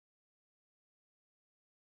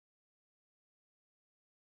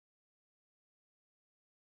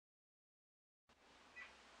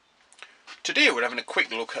Today we're having a quick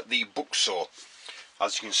look at the bucksaw.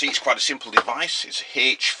 As you can see, it's quite a simple device. It's a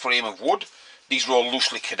H frame of wood. These are all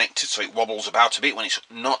loosely connected, so it wobbles about a bit when it's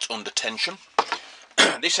not under tension.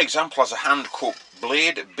 This example has a hand-cut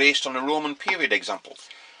blade based on a Roman period example.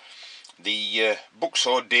 The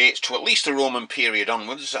bucksaw dates to at least the Roman period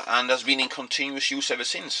onwards and has been in continuous use ever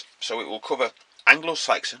since. So it will cover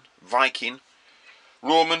Anglo-Saxon, Viking,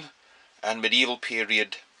 Roman and medieval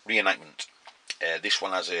period reenactment. This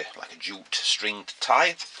one has like a jute stringed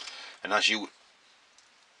tie, and as you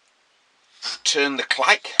turn the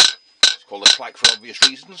clack, it's called a clack for obvious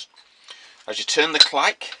reasons, as you turn the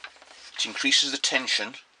clack it increases the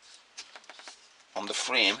tension on the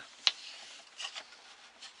frame.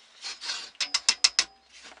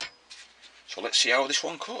 So let's see how this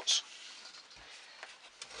one cuts.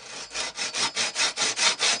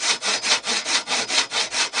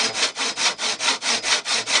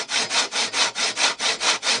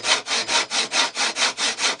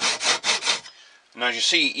 Now as you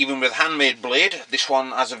see, even with a handmade blade, this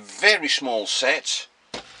one has a very small set,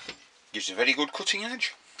 gives a very good cutting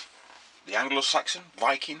edge. The Anglo-Saxon,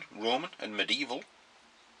 Viking, Roman and medieval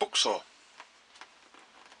bucksaw.